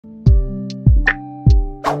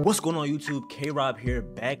What's going on YouTube? AyoKRob here,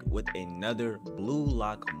 back with another Blue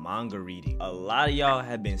Lock manga reading. A lot of y'all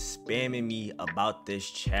have been spamming me about this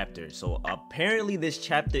chapter, so apparently this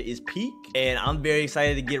chapter is peak and I'm very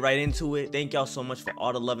excited to get right into it. Thank y'all so much for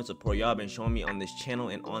all the love and support y'all been showing me on this channel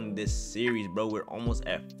and on this series, bro. We're almost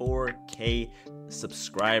at 4K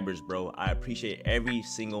subscribers, bro. I appreciate every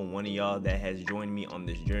single one of y'all that has joined me on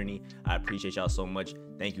this journey. I appreciate y'all so much.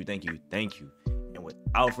 Thank you, thank you, thank you. And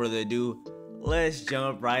without further ado, let's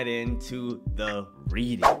jump right into the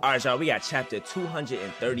reading. All right, y'all, we got chapter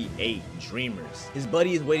 238, Dreamers. His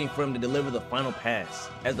buddy is waiting for him to deliver the final pass.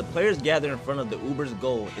 As the players gather in front of the Uber's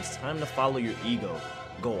goal, it's time to follow your ego.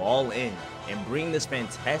 Go all in and bring this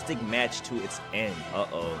fantastic match to its end.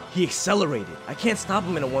 Uh-oh. He accelerated. I can't stop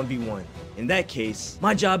him in a 1v1. In that case,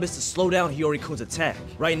 my job is to slow down Hiyori-kun's attack.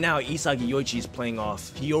 Right now, Isagi Yoichi is playing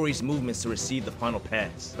off Hiyori's movements to receive the final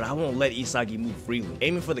pass, but I won't let Isagi move freely,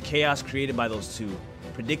 aiming for the chaos created by those two,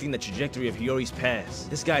 predicting the trajectory of Hiyori's pass.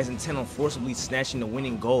 This guy is intent on forcibly snatching the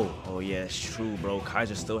winning goal. Oh yeah, it's true, bro.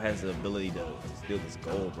 Kaiser still has the ability to steal this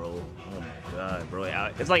goal, bro. Oh my god, bro.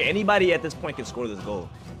 It's like anybody at this point can score this goal.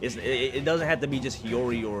 It doesn't have to be just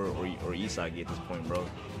Hiyori or Isagi at this point, bro.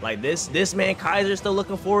 Like this man Kaiser's still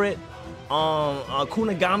looking for it.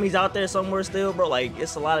 Kunigami's out there somewhere still, bro. Like,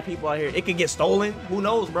 it's a lot of people out here. It could get stolen. Who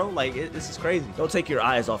knows, bro? Like, this is crazy. Don't take your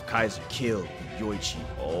eyes off Kaiser. Kill Yoichi.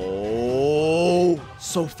 Oh,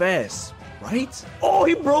 so fast, right? Oh,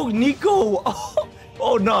 he broke Nico.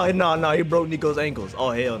 Oh no, he broke Nico's ankles.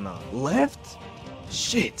 Oh, hell no. Left?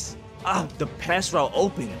 Shit. Ah, the pass route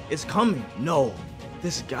open. It's coming. No.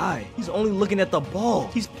 This guy, he's only looking at the ball.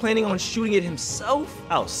 He's planning on shooting it himself?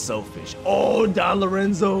 How selfish. Oh, Don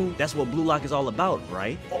Lorenzo. That's what Blue Lock is all about,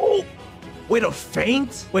 right? Oh, wait, a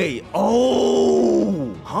feint? Wait,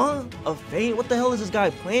 oh, huh? A feint? What the hell is this guy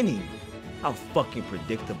planning? How fucking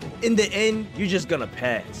predictable. In the end, you're just gonna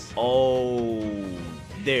pass. Oh,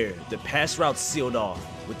 there, the pass route's sealed off.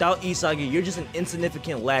 Without Isagi, you're just an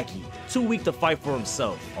insignificant lackey, too weak to fight for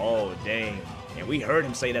himself. Oh, dang. And we heard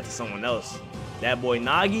him say that to someone else. That boy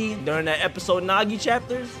Nagi, during that episode Nagi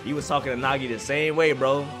chapters, he was talking to Nagi the same way,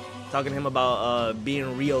 bro. Talking to him about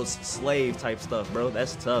being Ryo's slave type stuff, bro.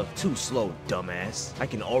 That's tough. Too slow, dumbass. I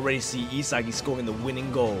can already see Isagi scoring the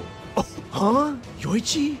winning goal. Oh, huh?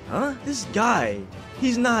 Yoichi? Huh? This guy.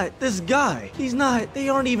 He's not. This guy. He's not. They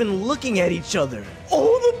aren't even looking at each other.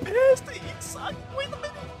 Oh, the pass to Isagi. Wait a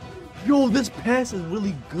minute. Yo, this pass is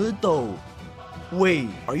really good, though. Wait,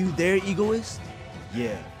 are you there, egoist?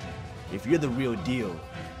 Yeah. If you're the real deal,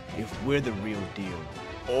 if we're the real deal.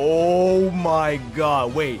 Oh my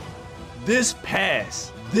god, wait. This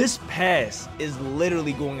pass is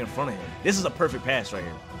literally going in front of him. This is a perfect pass right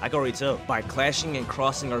here. I can already tell. By clashing and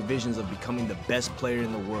crossing our visions of becoming the best player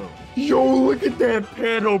in the world. Yo, look at that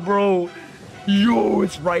panel, bro. Yo,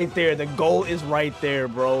 it's right there. The goal is right there,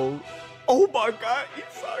 bro. Oh my god,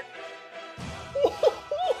 Isagi.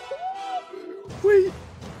 Wait.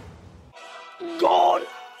 God.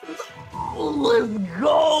 Let's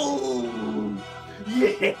go!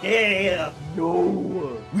 Yeah!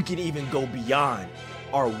 No! We can even go beyond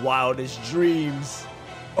our wildest dreams.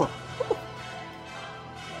 Oh.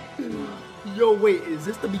 Yo, wait, is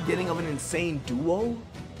this the beginning of an insane duo?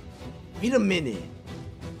 Wait a minute.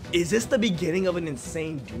 Is this the beginning of an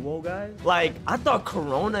insane duo, guys? Like, I thought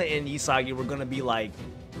Corona and Isagi were gonna be like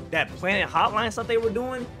that Planet Hotline stuff they were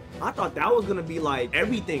doing. I thought that was gonna be like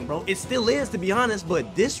everything, bro. It still is, to be honest,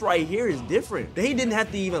 but this right here is different. They didn't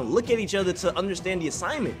have to even look at each other to understand the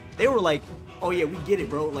assignment. They were like, oh yeah, we get it,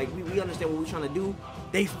 bro. Like we understand what we're trying to do.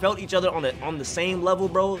 They felt each other on the same level,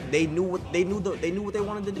 bro. They knew what they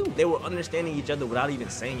wanted to do. They were understanding each other without even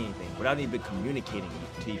saying anything, without even communicating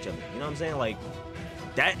to each other. You know what I'm saying? Like,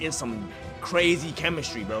 that is some crazy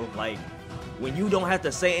chemistry, bro. Like, when you don't have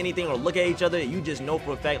to say anything or look at each other, you just know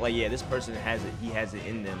for a fact, like, yeah, this person has it. He has it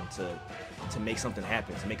in them to make something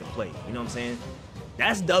happen, to make a play. You know what I'm saying?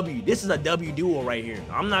 That's W. This is a W duo right here.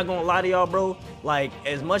 I'm not gonna lie to y'all, bro. Like,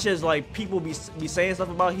 as much as like people be saying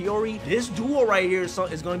stuff about Hiyori, this duo right here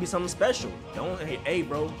is gonna be something special. Don't, hey,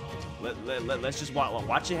 bro. Let's just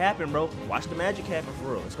watch it happen, bro. Watch the magic happen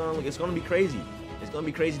for real. It's gonna be crazy. It's gonna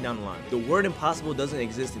be crazy down the line. The word impossible doesn't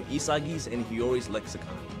exist in Isagi's and Hiyori's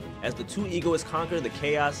lexicon. As the two egoists conquer the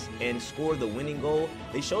chaos and score the winning goal,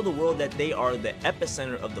 they show the world that they are the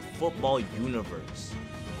epicenter of the football universe.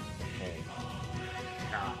 Okay.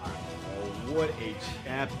 God, oh, what a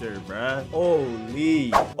chapter, bruh.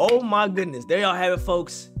 Holy. Oh my goodness. There y'all have it,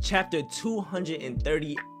 folks. Chapter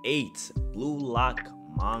 238, Blue Lock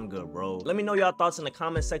manga, bro. Let me know y'all thoughts in the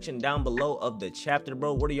comment section down below of the chapter,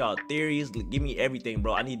 bro. What are y'all theories? Give me everything,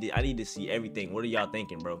 bro. I need to see everything. What are y'all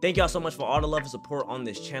thinking, bro? Thank y'all so much for all the love and support on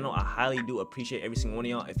this channel. I highly do appreciate every single one of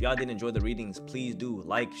y'all. If y'all did enjoy the readings, please do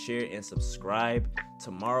like, share, and subscribe.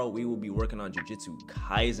 Tomorrow we will be working on Jujutsu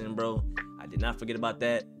Kaisen, bro. I did not forget about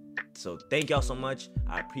that. So thank y'all so much.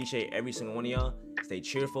 I appreciate every single one of y'all. Stay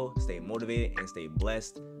cheerful, stay motivated, and stay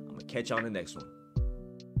blessed. I'm gonna catch y'all in the next one.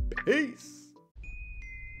 Peace.